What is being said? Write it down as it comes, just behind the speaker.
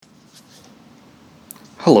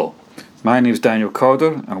Hello, my name is Daniel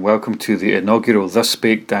Cawder and welcome to the inaugural Thus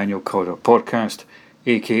Spake Daniel Cawder podcast,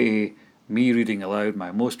 aka me reading aloud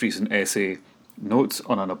my most recent essay, Notes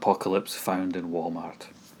on an Apocalypse Found in Walmart.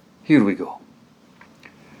 Here we go.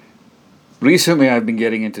 Recently I've been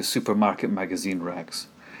getting into supermarket magazine racks.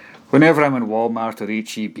 Whenever I'm in Walmart or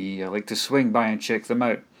HEB, I like to swing by and check them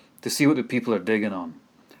out to see what the people are digging on.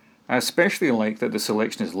 I especially like that the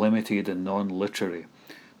selection is limited and non-literary.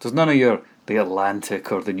 There's none of your The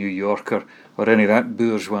Atlantic or The New Yorker or any of that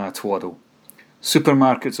bourgeois twaddle.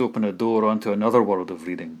 Supermarkets open a door onto another world of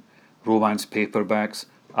reading. Romance paperbacks,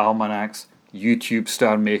 almanacs, YouTube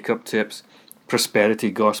star makeup tips, prosperity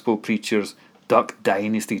gospel preachers, Duck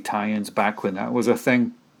Dynasty tie-ins back when that was a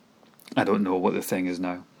thing. I don't know what the thing is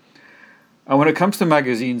now. And when it comes to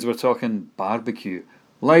magazines, we're talking barbecue,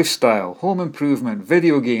 lifestyle, home improvement,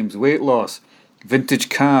 video games, weight loss, vintage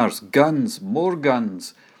cars, guns, more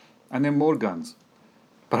guns, and then more guns.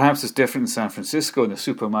 Perhaps it's different in San Francisco and the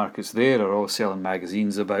supermarkets there are all selling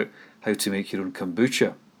magazines about how to make your own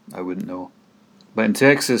kombucha. I wouldn't know. But in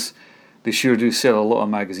Texas, they sure do sell a lot of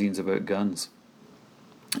magazines about guns.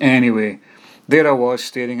 Anyway, there I was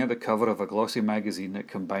staring at the cover of a glossy magazine that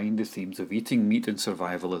combined the themes of eating meat and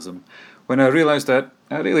survivalism when I realised that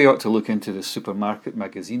I really ought to look into the supermarket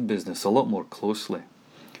magazine business a lot more closely.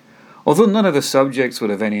 Although none of the subjects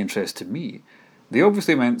were of any interest to me, they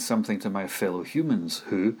obviously meant something to my fellow humans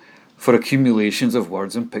who, for accumulations of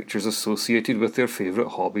words and pictures associated with their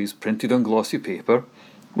favourite hobbies printed on glossy paper,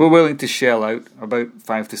 were willing to shell out about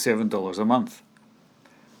 $5 to $7 a month.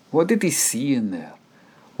 What did they see in there?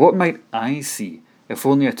 What might I see if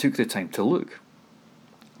only I took the time to look?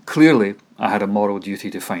 Clearly, I had a moral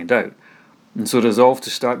duty to find out, and so resolved to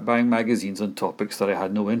start buying magazines on topics that I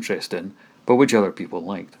had no interest in, but which other people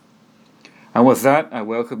liked. And with that, I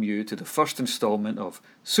welcome you to the first instalment of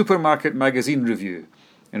Supermarket Magazine Review,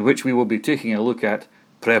 in which we will be taking a look at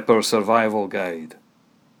Prepper Survival Guide.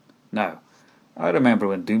 Now, I remember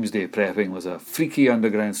when doomsday prepping was a freaky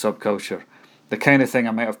underground subculture, the kind of thing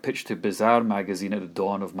I might have pitched to Bizarre magazine at the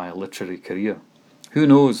dawn of my literary career. Who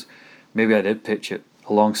knows, maybe I did pitch it,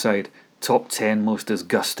 alongside Top 10 Most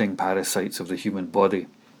Disgusting Parasites of the Human Body.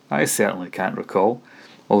 I certainly can't recall.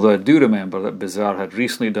 Although I do remember that Bizarre had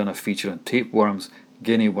recently done a feature on tapeworms,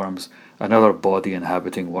 guinea worms, and other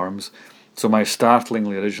body-inhabiting worms, so my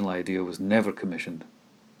startlingly original idea was never commissioned.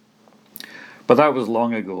 But that was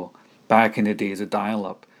long ago, back in the days of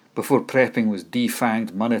dial-up, before prepping was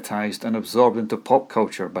defanged, monetised, and absorbed into pop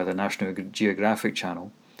culture by the National Geographic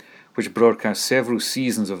Channel, which broadcast several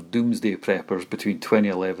seasons of doomsday preppers between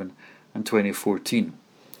 2011 and 2014.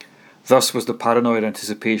 Thus was the paranoid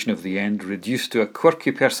anticipation of the end reduced to a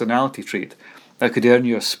quirky personality trait that could earn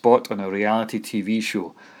you a spot on a reality TV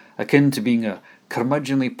show, akin to being a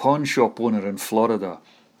curmudgeonly pawn shop owner in Florida,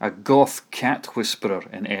 a goth cat whisperer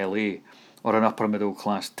in LA, or an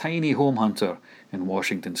upper-middle-class tiny home hunter in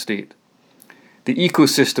Washington State. The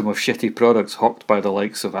ecosystem of shitty products hawked by the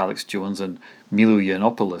likes of Alex Jones and Milo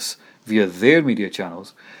Yiannopoulos via their media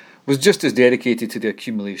channels was just as dedicated to the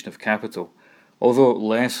accumulation of capital, although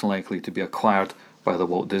less likely to be acquired by the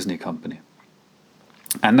Walt Disney Company.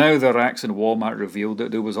 And now the racks in Walmart revealed that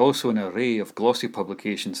there was also an array of glossy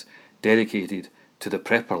publications dedicated to the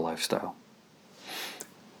prepper lifestyle.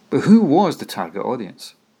 But who was the target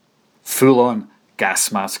audience? Full-on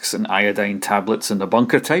gas masks and iodine tablets and the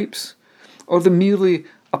bunker types? Or the merely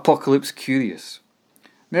apocalypse curious?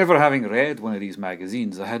 Never having read one of these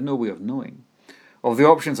magazines, I had no way of knowing. Of the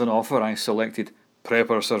options on offer, I selected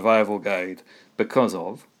Prepper Survival Guide because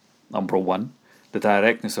of, number 1, the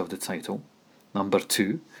directness of the title, number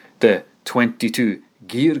 2, the 22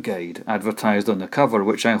 gear guide advertised on the cover,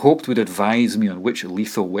 which I hoped would advise me on which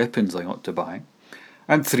lethal weapons I ought to buy,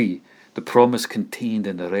 and 3, the promise contained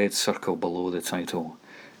in the red circle below the title,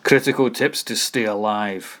 critical tips to stay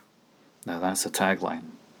alive. Now that's a tagline.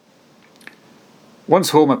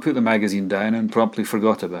 Once home, I put the magazine down and promptly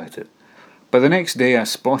forgot about it. But the next day I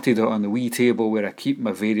spotted it on the wee table where I keep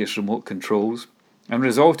my various remote controls and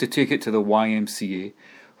resolved to take it to the YMCA,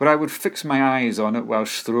 where I would fix my eyes on it while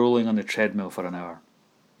strolling on the treadmill for an hour.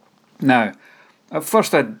 Now, at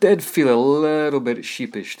first I did feel a little bit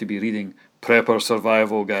sheepish to be reading Prepper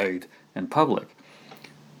Survival Guide in public,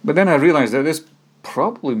 but then I realised that this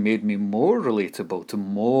probably made me more relatable to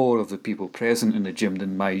more of the people present in the gym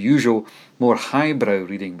than my usual, more highbrow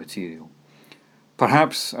reading material.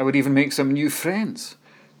 Perhaps I would even make some new friends.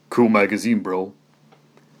 Cool magazine, bro.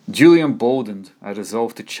 Duly emboldened, I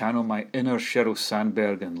resolved to channel my inner Sheryl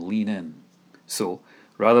Sandberg and lean in. So,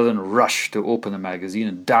 rather than rush to open the magazine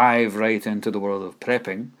and dive right into the world of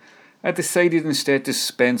prepping, I decided instead to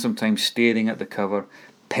spend some time staring at the cover,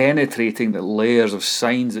 penetrating the layers of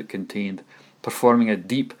signs it contained, performing a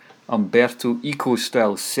deep Umberto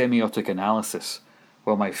Eco-style semiotic analysis,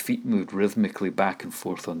 while my feet moved rhythmically back and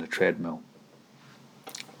forth on the treadmill.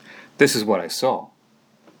 This is what I saw.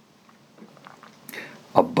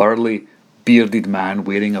 A burly, bearded man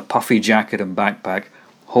wearing a puffy jacket and backpack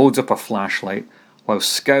holds up a flashlight while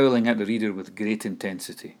scowling at the reader with great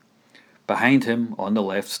intensity. Behind him, on the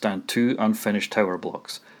left, stand two unfinished tower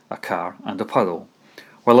blocks, a car and a puddle,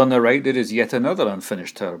 while on the right there is yet another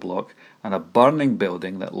unfinished tower block and a burning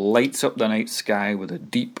building that lights up the night sky with a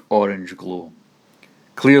deep orange glow.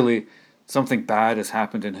 Clearly, something bad has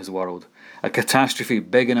happened in his world, a catastrophe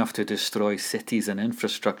big enough to destroy cities and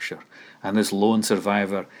infrastructure, and this lone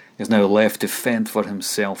survivor is now left to fend for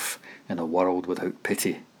himself in a world without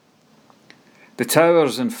pity. The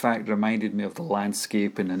towers, in fact, reminded me of the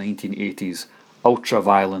landscape in the 1980s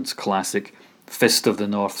ultra-violence classic Fist of the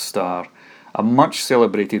North Star, a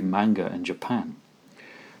much-celebrated manga in Japan.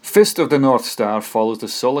 Fist of the North Star follows the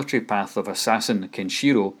solitary path of assassin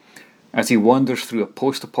Kenshiro as he wanders through a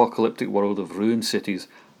post-apocalyptic world of ruined cities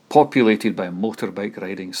populated by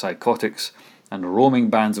motorbike-riding psychotics and roaming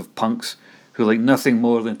bands of punks who like nothing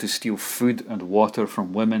more than to steal food and water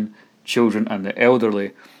from women, children and the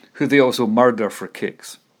elderly, who they also murder for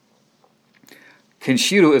kicks.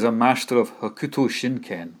 Kenshiro is a master of Hokuto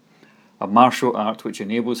Shinken, a martial art which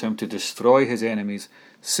enables him to destroy his enemies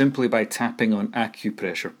simply by tapping on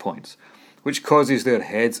acupressure points, which causes their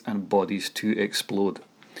heads and bodies to explode.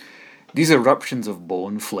 These eruptions of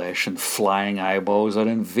bone, flesh and flying eyeballs are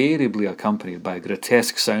invariably accompanied by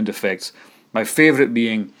grotesque sound effects, my favourite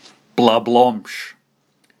being blablomsh.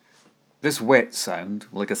 This wet sound,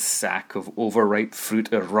 like a sack of overripe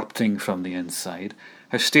fruit erupting from the inside,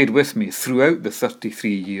 has stayed with me throughout the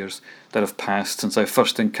 33 years that have passed since I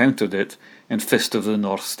first encountered it in Fist of the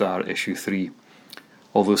North Star issue 3.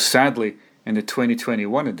 Although sadly, in the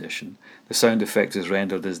 2021 edition, the sound effect is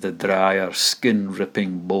rendered as the drier,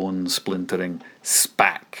 skin-ripping, bone-splintering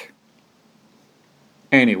spack.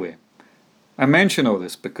 Anyway, I mention all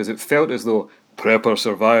this because it felt as though Prepper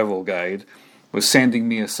Survival Guide was sending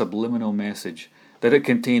me a subliminal message that it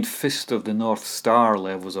contained Fist of the North Star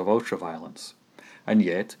levels of ultraviolence. And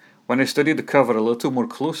yet, when I studied the cover a little more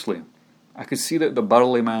closely, I could see that the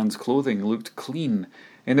burly man's clothing looked clean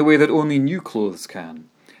in the way that only new clothes can,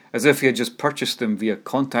 as if he had just purchased them via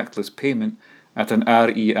contactless payment at an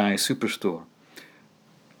REI superstore.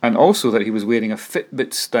 And also that he was wearing a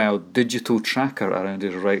Fitbit-style digital tracker around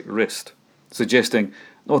his right wrist, suggesting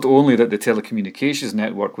not only that the telecommunications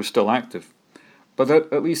network was still active, but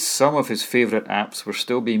that at least some of his favourite apps were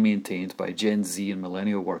still being maintained by Gen Z and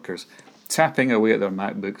millennial workers, tapping away at their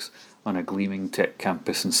MacBooks on a gleaming tech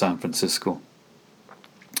campus in San Francisco.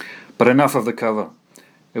 But enough of the cover.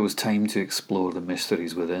 It was time to explore the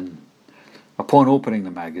mysteries within. Upon opening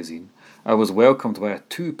the magazine, I was welcomed by a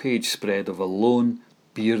 2-page spread of a lone,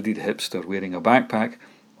 bearded hipster wearing a backpack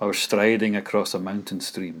or striding across a mountain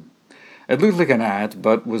stream. It looked like an ad,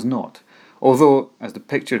 but was not, although, as the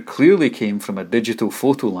picture clearly came from a digital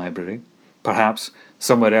photo library, perhaps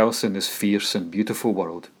somewhere else in this fierce and beautiful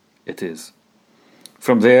world, it is.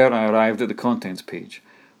 From there I arrived at the contents page,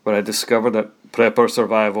 where I discovered that Prepper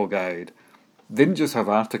Survival Guide didn't just have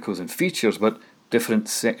articles and features, but different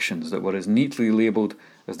sections that were as neatly labelled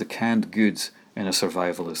as the canned goods in a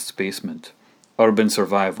survivalist's basement. Urban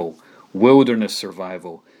survival, wilderness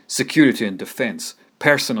survival, security and defence,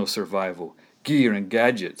 personal survival, gear and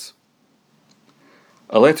gadgets.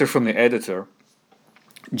 A letter from the editor,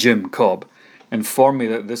 Jim Cobb, informed me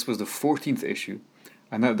that this was the 14th issue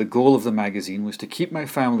and that the goal of the magazine was to keep my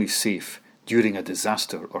family safe during a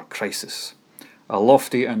disaster or crisis. A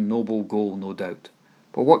lofty and noble goal, no doubt.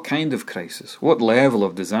 But what kind of crisis? What level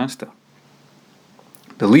of disaster?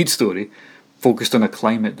 The lead story focused on a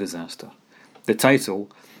climate disaster. The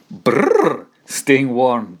title, Brrrr, Staying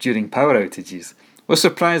Warm During Power Outages, was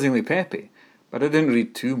surprisingly peppy, but I didn't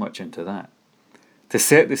read too much into that. To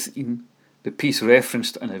set the scene, the piece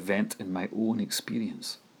referenced an event in my own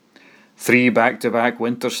experience. 3 back-to-back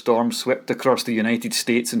winter storms swept across the United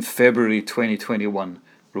States in February 2021,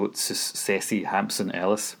 wrote Ceci Hampson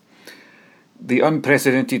Ellis. The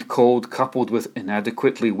unprecedented cold, coupled with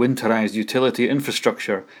inadequately winterized utility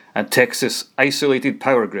infrastructure and Texas' isolated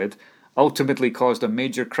power grid, ultimately caused a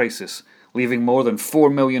major crisis, leaving more than 4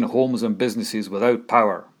 million homes and businesses without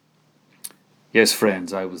power. Yes,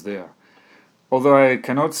 friends, I was there. Although I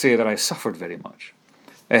cannot say that I suffered very much.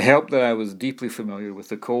 It helped that I was deeply familiar with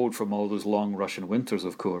the cold from all those long Russian winters,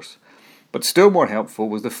 of course. But still more helpful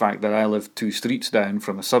was the fact that I lived 2 streets down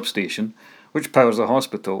from a substation, which powers a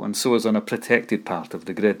hospital and so is on a protected part of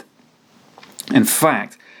the grid. In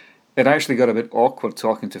fact, it actually got a bit awkward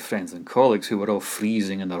talking to friends and colleagues who were all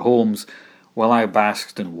freezing in their homes while I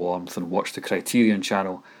basked in warmth and watched the Criterion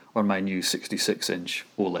Channel on my new 66-inch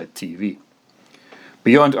OLED TV.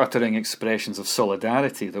 Beyond uttering expressions of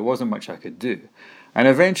solidarity, there wasn't much I could do, and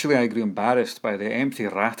eventually I grew embarrassed by the empty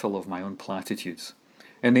rattle of my own platitudes.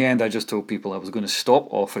 In the end, I just told people I was going to stop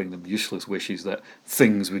offering them useless wishes that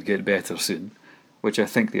things would get better soon, which I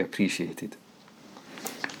think they appreciated.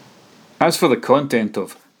 As for the content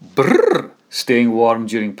of staying warm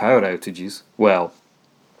during power outages, well,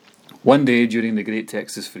 one day during the Great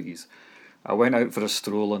Texas Freeze, I went out for a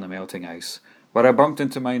stroll on the melting ice, where I bumped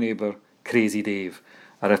into my neighbour, Crazy Dave,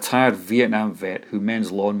 a retired Vietnam vet who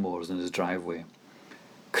mends lawnmowers in his driveway.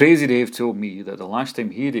 Crazy Dave told me that the last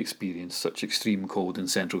time he had experienced such extreme cold in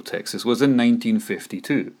central Texas was in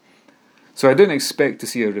 1952. So I didn't expect to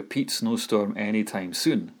see a repeat snowstorm anytime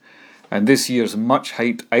soon, and this year's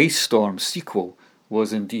much-hyped ice storm sequel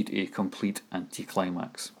was indeed a complete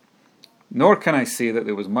anticlimax. Nor can I say that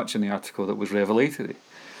there was much in the article that was revelatory.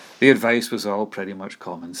 The advice was all pretty much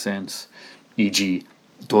common sense, e.g.,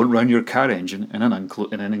 don't run your car engine in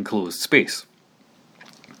an enclosed space.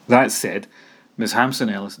 That said, Ms.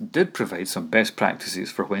 Hampson-Ellis did provide some best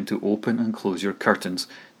practices for when to open and close your curtains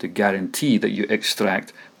to guarantee that you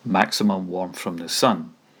extract maximum warmth from the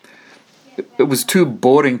sun. It was too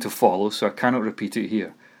boring to follow, so I cannot repeat it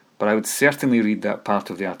here, but I would certainly read that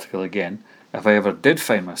part of the article again if I ever did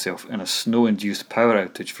find myself in a snow-induced power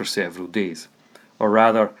outage for several days. Or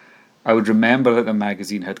rather, I would remember that the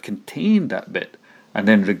magazine had contained that bit and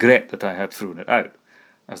then regret that I had thrown it out,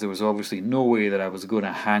 as there was obviously no way that I was going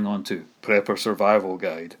to hang on to Prepper Survival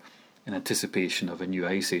Guide in anticipation of a new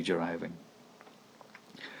ice age arriving.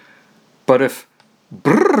 But if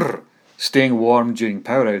staying warm during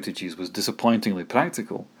power outages was disappointingly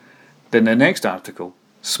practical, then the next article,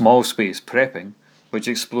 Small Space Prepping, which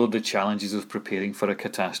explored the challenges of preparing for a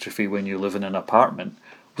catastrophe when you live in an apartment,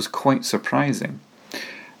 was quite surprising.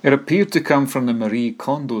 It appeared to come from the Marie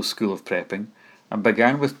Kondo School of Prepping, and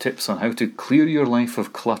began with tips on how to clear your life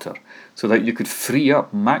of clutter so that you could free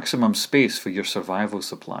up maximum space for your survival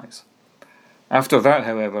supplies. After that,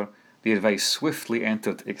 however, the advice swiftly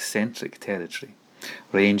entered eccentric territory,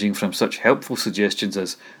 ranging from such helpful suggestions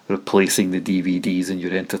as replacing the DVDs in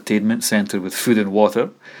your entertainment centre with food and water,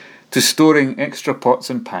 to storing extra pots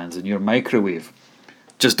and pans in your microwave.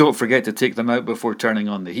 Just don't forget to take them out before turning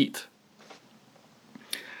on the heat.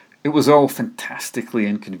 It was all fantastically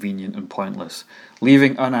inconvenient and pointless,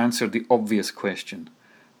 leaving unanswered the obvious question: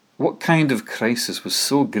 what kind of crisis was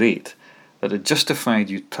so great that it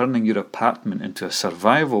justified you turning your apartment into a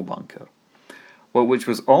survival bunker, but which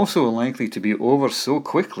was also likely to be over so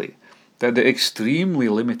quickly that the extremely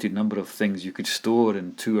limited number of things you could store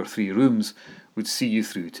in 2 or 3 rooms would see you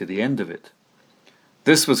through to the end of it?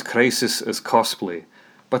 This was crisis as cosplay,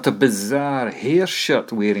 but a bizarre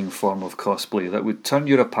hair-shirt-wearing form of cosplay that would turn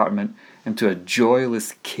your apartment into a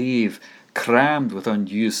joyless cave crammed with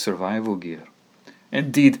unused survival gear.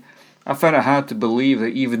 Indeed, I found it hard to believe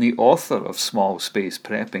that even the author of Small Space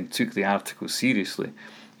Prepping took the article seriously,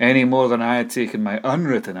 any more than I had taken my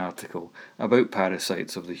unwritten article about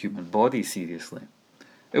parasites of the human body seriously.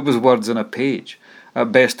 It was words on a page,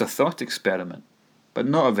 at best a thought experiment, but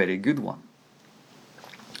not a very good one.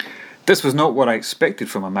 This was not what I expected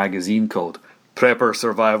from a magazine called Prepper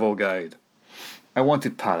Survival Guide. I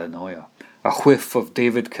wanted paranoia, a whiff of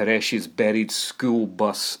David Koresh's buried school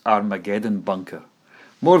bus Armageddon bunker.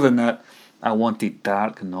 More than that, I wanted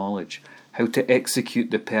dark knowledge, how to execute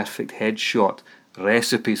the perfect headshot,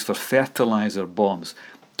 recipes for fertilizer bombs,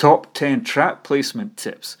 top 10 trap placement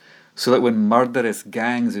tips, so that when murderous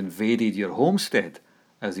gangs invaded your homestead,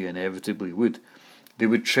 as they inevitably would, they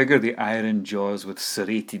would trigger the iron jaws with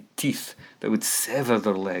serrated teeth that would sever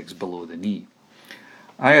their legs below the knee.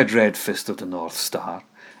 I had read Fist of the North Star.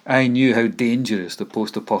 I knew how dangerous the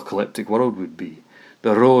post-apocalyptic world would be.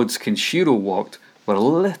 The roads Kenshiro walked were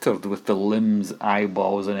littered with the limbs,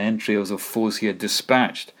 eyeballs and entrails of foes he had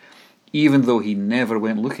dispatched, even though he never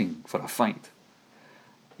went looking for a fight.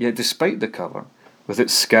 Yet despite the cover, with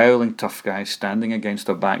its scowling tough guy standing against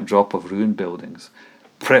a backdrop of ruined buildings,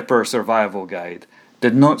 Prepper Survival Guide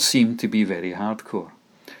did not seem to be very hardcore.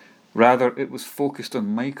 Rather, it was focused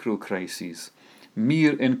on micro-crises,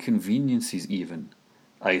 mere inconveniences even.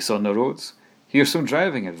 Ice on the roads? Here's some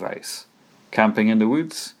driving advice. Camping in the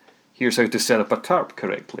woods? Here's how to set up a tarp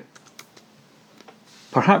correctly.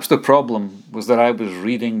 Perhaps the problem was that I was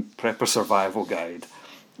reading Prepper Survival Guide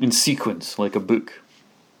in sequence, like a book.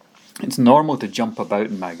 It's normal to jump about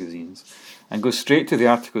in magazines and go straight to the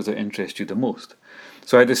articles that interest you the most.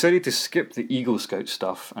 So I decided to skip the Eagle Scout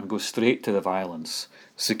stuff and go straight to the violence,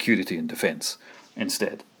 security and defence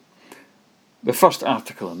instead. The first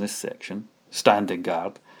article in this section, Standing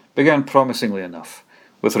Guard, began promisingly enough,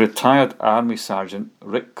 with retired Army Sergeant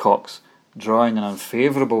Rick Cox drawing an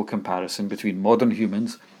unfavourable comparison between modern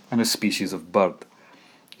humans and a species of bird.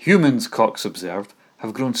 Humans, Cox observed,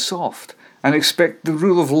 have grown soft and expect the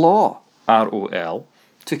rule of law, ROL,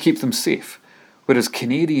 to keep them safe, whereas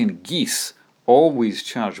Canadian geese always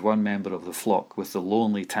charge one member of the flock with the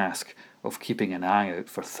lonely task of keeping an eye out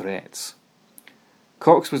for threats.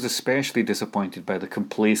 Cox was especially disappointed by the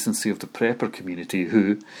complacency of the prepper community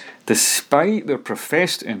who, despite their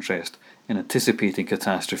professed interest in anticipating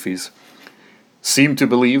catastrophes, seem to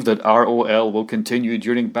believe that ROL will continue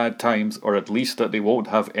during bad times, or at least that they won't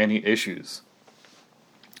have any issues.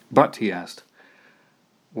 But, he asked,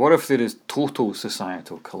 what if there is total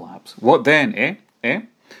societal collapse? What then, eh?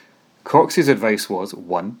 Cox's advice was,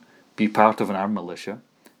 1. Be part of an armed militia.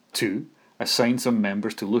 2. Assign some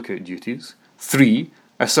members to lookout duties. 3.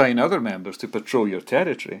 Assign other members to patrol your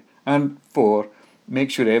territory. And 4. Make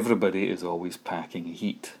sure everybody is always packing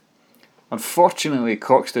heat. Unfortunately,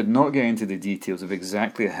 Cox did not get into the details of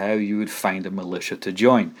exactly how you would find a militia to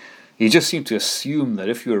join. He just seemed to assume that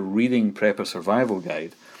if you were reading Prepper Survival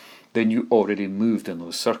Guide, then you already moved in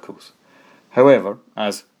those circles. However,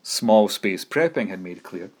 as Small Space Prepping had made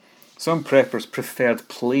clear, some preppers preferred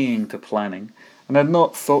playing to planning and had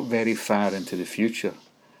not thought very far into the future.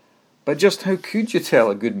 But just how could you tell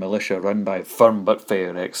a good militia run by firm but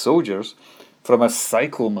fair ex-soldiers from a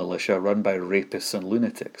psycho militia run by rapists and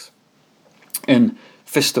lunatics? In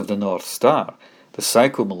Fist of the North Star, the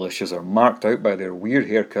psycho militias are marked out by their weird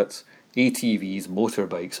haircuts, ATVs,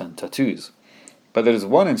 motorbikes and tattoos. But there is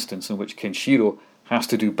one instance in which Kenshiro has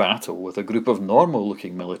to do battle with a group of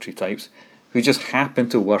normal-looking military types who just happen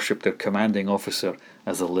to worship their commanding officer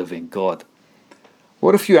as a living god.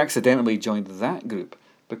 What if you accidentally joined that group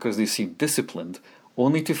because they seemed disciplined,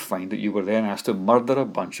 only to find that you were then asked to murder a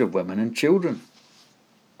bunch of women and children?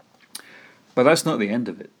 But that's not the end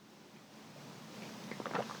of it.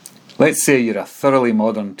 Let's say you're a thoroughly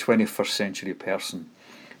modern 21st century person,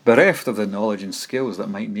 bereft of the knowledge and skills that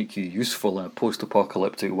might make you useful in a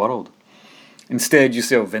post-apocalyptic world. Instead, you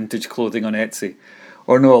sell vintage clothing on Etsy,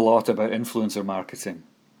 or know a lot about influencer marketing.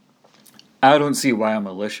 I don't see why a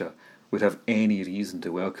militia would have any reason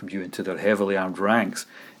to welcome you into their heavily armed ranks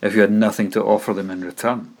if you had nothing to offer them in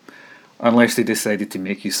return, unless they decided to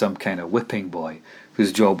make you some kind of whipping boy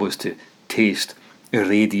whose job was to taste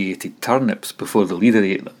irradiated turnips before the leader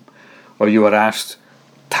ate them, or you were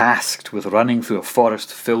tasked with running through a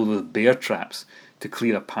forest filled with bear traps to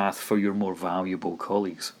clear a path for your more valuable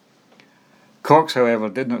colleagues. Cox, however,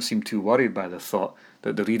 did not seem too worried by the thought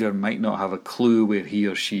that the reader might not have a clue where he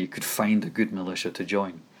or she could find a good militia to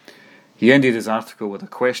join. He ended his article with a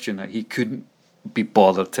question that he couldn't be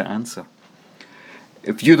bothered to answer.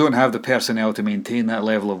 If you don't have the personnel to maintain that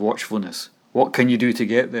level of watchfulness, what can you do to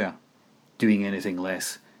get there? Doing anything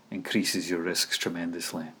less increases your risks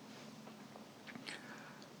tremendously.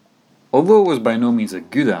 Although it was by no means a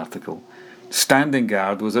good article, Standing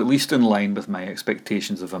Guard was at least in line with my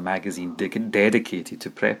expectations of a magazine dedicated to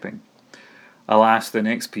prepping. Alas, the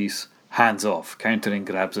next piece, Hands Off, Countering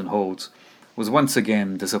Grabs and Holds, was once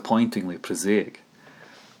again disappointingly prosaic.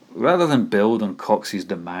 Rather than build on Cox's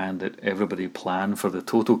demand that everybody plan for the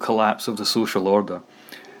total collapse of the social order,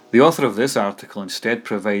 the author of this article instead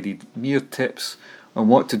provided mere tips on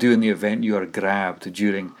what to do in the event you are grabbed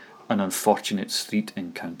during an unfortunate street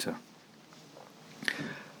encounter.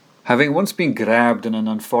 Having once been grabbed in an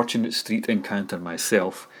unfortunate street encounter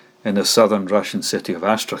myself in the southern Russian city of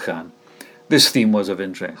Astrakhan, this theme was of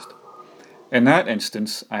interest. In that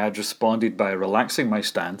instance, I had responded by relaxing my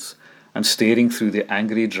stance and staring through the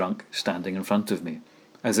angry drunk standing in front of me,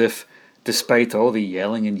 as if, despite all the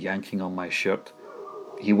yelling and yanking on my shirt,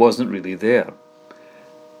 he wasn't really there.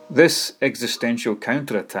 This existential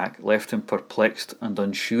counterattack left him perplexed and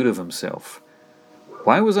unsure of himself.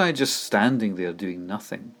 Why was I just standing there doing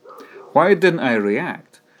nothing? Why didn't I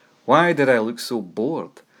react? Why did I look so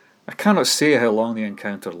bored? I cannot say how long the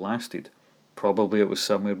encounter lasted. Probably it was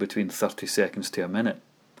somewhere between 30 seconds to a minute.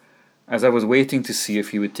 As I was waiting to see if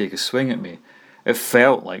he would take a swing at me, it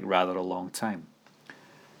felt like rather a long time.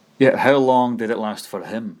 Yet how long did it last for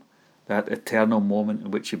him? That eternal moment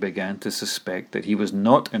in which he began to suspect that he was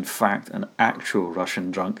not in fact an actual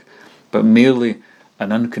Russian drunk, but merely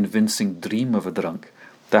an unconvincing dream of a drunk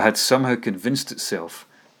that had somehow convinced itself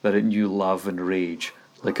that it knew love and rage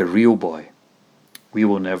like a real boy. We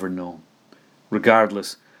will never know.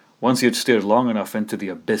 Regardless, once he had stared long enough into the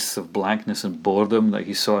abyss of blankness and boredom that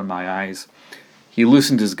he saw in my eyes, He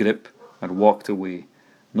loosened his grip and walked away,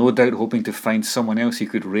 no doubt hoping to find someone else he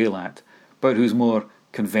could rail at, but whose more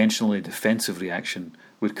conventionally defensive reaction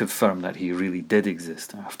would confirm that he really did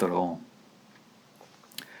exist after all.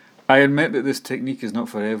 I admit that this technique is not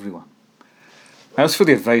for everyone. As for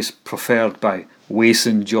the advice proffered by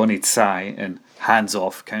Wason Johnny Tsai in Hands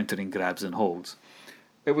Off, Countering Grabs and Holds,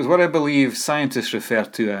 it was what I believe scientists refer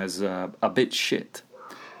to as a bit shit.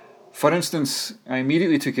 For instance, I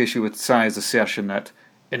immediately took issue with Tsai's assertion that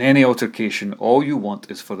in any altercation all you want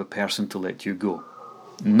is for the person to let you go.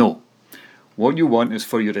 No. What you want is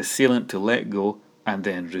for your assailant to let go and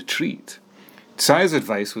then retreat. Tsai's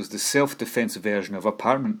advice was the self-defense version of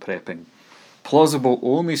apartment prepping, plausible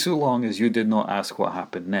only so long as you did not ask what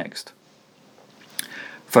happened next.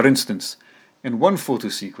 For instance, in one photo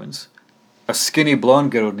sequence, a skinny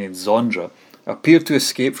blonde girl named Zondra appeared to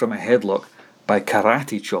escape from a headlock by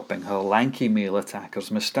karate chopping her lanky male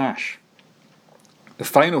attacker's moustache. The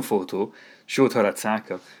final photo showed her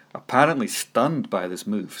attacker, apparently stunned by this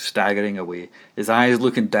move, staggering away, his eyes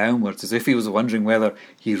looking downwards as if he was wondering whether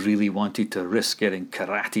he really wanted to risk getting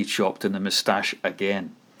karate chopped in the moustache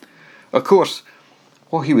again. Of course,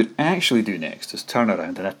 what he would actually do next is turn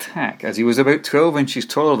around and attack, as he was about 12 inches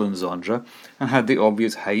taller than Zondra and had the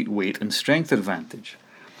obvious height, weight and strength advantage.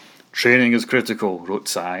 Training is critical, wrote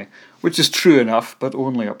Tsai, which is true enough, but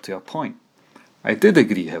only up to a point. I did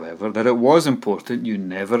agree, however, that it was important you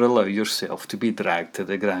never allow yourself to be dragged to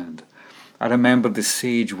the ground. I remembered the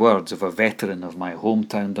sage words of a veteran of my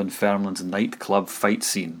hometown Dunfermline's nightclub fight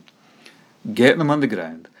scene. Get them on the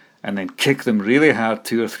ground, and then kick them really hard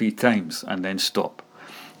 2 or 3 times, and then stop.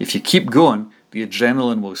 If you keep going, the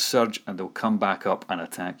adrenaline will surge and they'll come back up and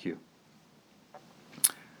attack you.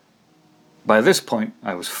 By this point,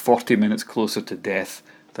 I was 40 minutes closer to death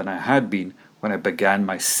than I had been when I began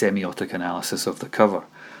my semiotic analysis of the cover,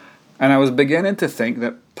 and I was beginning to think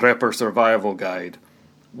that Prepper Survival Guide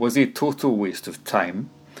was a total waste of time,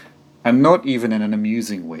 and not even in an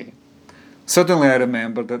amusing way. Suddenly I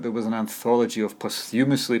remembered that there was an anthology of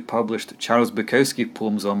posthumously published Charles Bukowski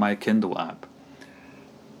poems on my Kindle app.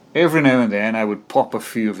 Every now and then I would pop a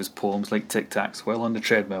few of his poems like Tic Tacs while on the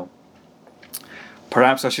treadmill.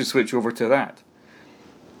 Perhaps I should switch over to that.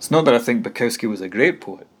 It's not that I think Bukowski was a great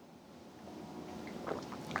poet.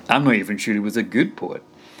 I'm not even sure he was a good poet.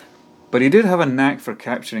 But he did have a knack for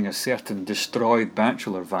capturing a certain destroyed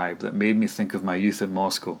bachelor vibe that made me think of my youth in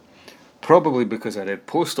Moscow. Probably because I read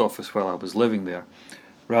Post Office while I was living there,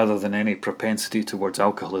 rather than any propensity towards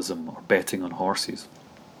alcoholism or betting on horses.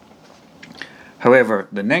 However,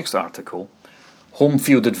 the next article, Home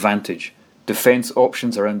Field Advantage, Defence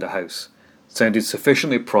Options Around the House, sounded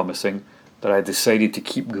sufficiently promising that I decided to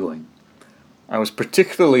keep going. I was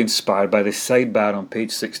particularly inspired by the sidebar on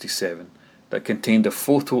page 67 that contained a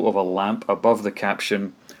photo of a lamp above the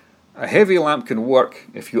caption, "A heavy lamp can work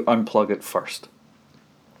if you unplug it first."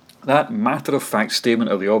 That matter-of-fact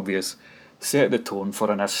statement of the obvious set the tone for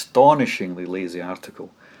an astonishingly lazy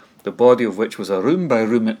article, the body of which was a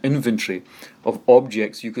room-by-room inventory of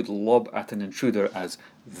objects you could lob at an intruder as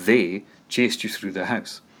they chased you through the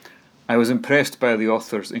house. I was impressed by the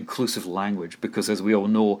author's inclusive language because, as we all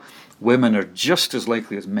know, women are just as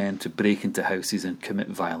likely as men to break into houses and commit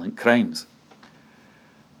violent crimes.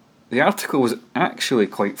 The article was actually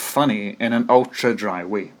quite funny in an ultra-dry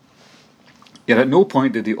way. Yet at no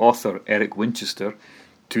point did the author, Eric Winchester,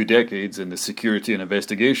 2 decades in the security and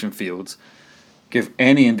investigation fields, give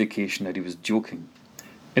any indication that he was joking.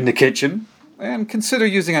 In the kitchen, consider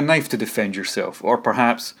using a knife to defend yourself, or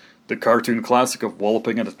perhaps the cartoon classic of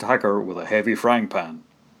walloping an attacker with a heavy frying pan.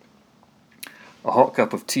 A hot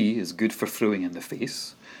cup of tea is good for throwing in the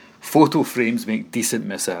face. Photo frames make decent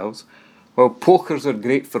missiles, while pokers are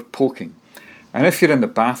great for poking. And if you're in the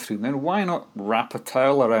bathroom, then why not wrap a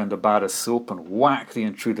towel around a bar of soap and whack the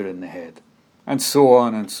intruder in the head? And so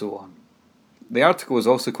on and so on. The article was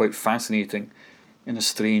also quite fascinating in a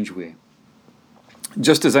strange way.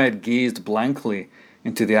 Just as I had gazed blankly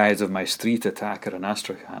into the eyes of my street attacker in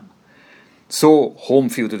Astrakhan, so Home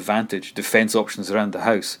Field Advantage, Defence Options Around the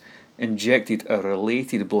House, injected a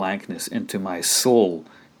related blankness into my soul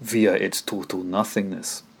via its total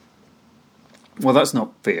nothingness. Well, that's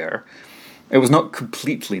not fair. It was not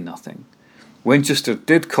completely nothing. Winchester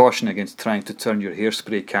did caution against trying to turn your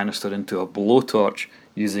hairspray canister into a blowtorch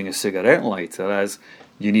using a cigarette lighter, as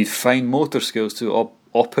you need fine motor skills to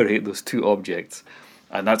operate those two objects,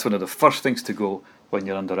 and that's one of the first things to go when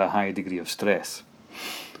you're under a high degree of stress.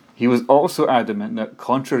 He was also adamant that,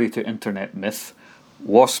 contrary to internet myth,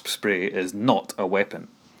 wasp spray is not a weapon.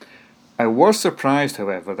 I was surprised,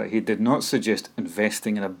 however, that he did not suggest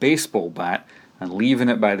investing in a baseball bat and leaving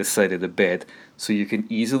it by the side of the bed so you can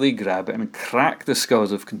easily grab it and crack the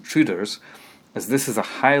skulls of intruders, as this is a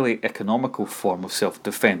highly economical form of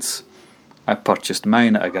self-defence. I purchased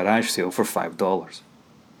mine at a garage sale for $5.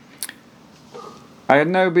 I had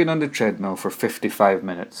now been on the treadmill for 55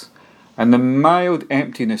 minutes, and the mild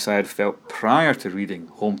emptiness I had felt prior to reading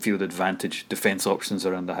Home Field Advantage defence options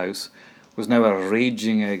around the house was now a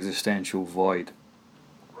raging existential void.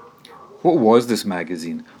 What was this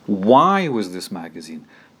magazine? Why was this magazine?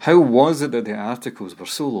 How was it that the articles were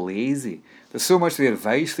so lazy, that so much of the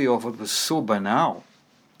advice they offered was so banal?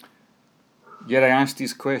 Yet I asked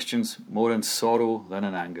these questions more in sorrow than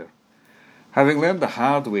in anger. Having learned the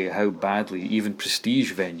hard way how badly even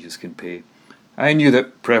prestige venues can pay, I knew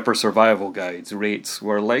that prepper survival guides' rates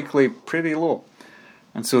were likely pretty low,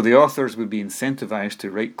 and so the authors would be incentivized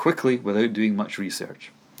to write quickly without doing much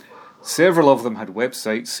research. Several of them had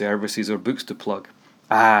websites, services, or books to plug.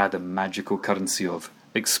 The magical currency of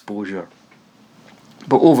exposure.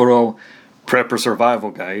 But overall, Prepper Survival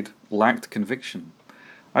Guide lacked conviction.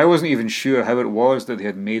 I wasn't even sure how it was that they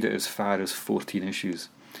had made it as far as 14 issues.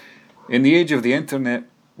 In the age of the internet,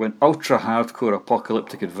 when ultra-hardcore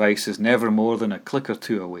apocalyptic advice is never more than a click or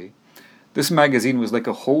two away, this magazine was like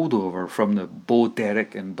a holdover from the Bo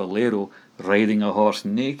Derek and Bolero riding a horse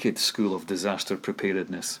naked school of disaster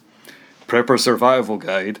preparedness. Prepper Survival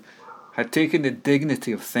Guide had taken the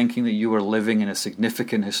dignity of thinking that you were living in a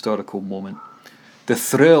significant historical moment, the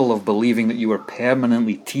thrill of believing that you were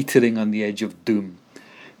permanently teetering on the edge of doom,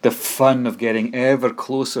 the fun of getting ever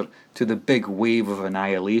closer to the big wave of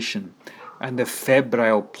annihilation, and the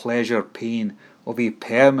febrile pleasure-pain of a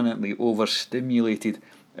permanently overstimulated,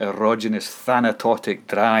 erogenous thanatotic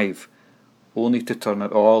drive, only to turn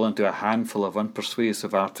it all into a handful of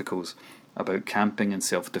unpersuasive articles about camping and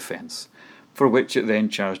self-defence, for which it then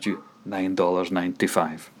charged you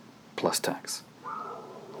 $9.95, plus tax.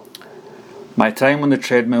 My time on the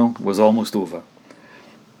treadmill was almost over,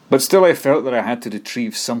 but still I felt that I had to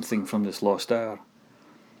retrieve something from this lost hour.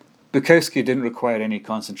 Bukowski didn't require any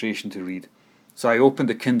concentration to read, so I opened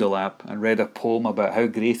the Kindle app and read a poem about how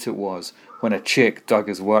great it was when a chick dug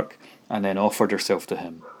his work and then offered herself to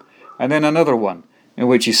him, and then another one in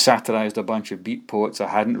which he satirised a bunch of beat poets I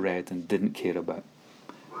hadn't read and didn't care about.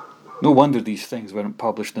 No wonder these things weren't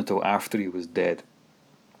published until after he was dead.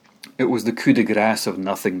 It was the coup de grace of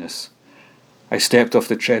nothingness. I stepped off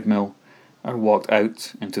the treadmill and walked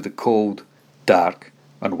out into the cold, dark,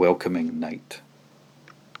 unwelcoming night.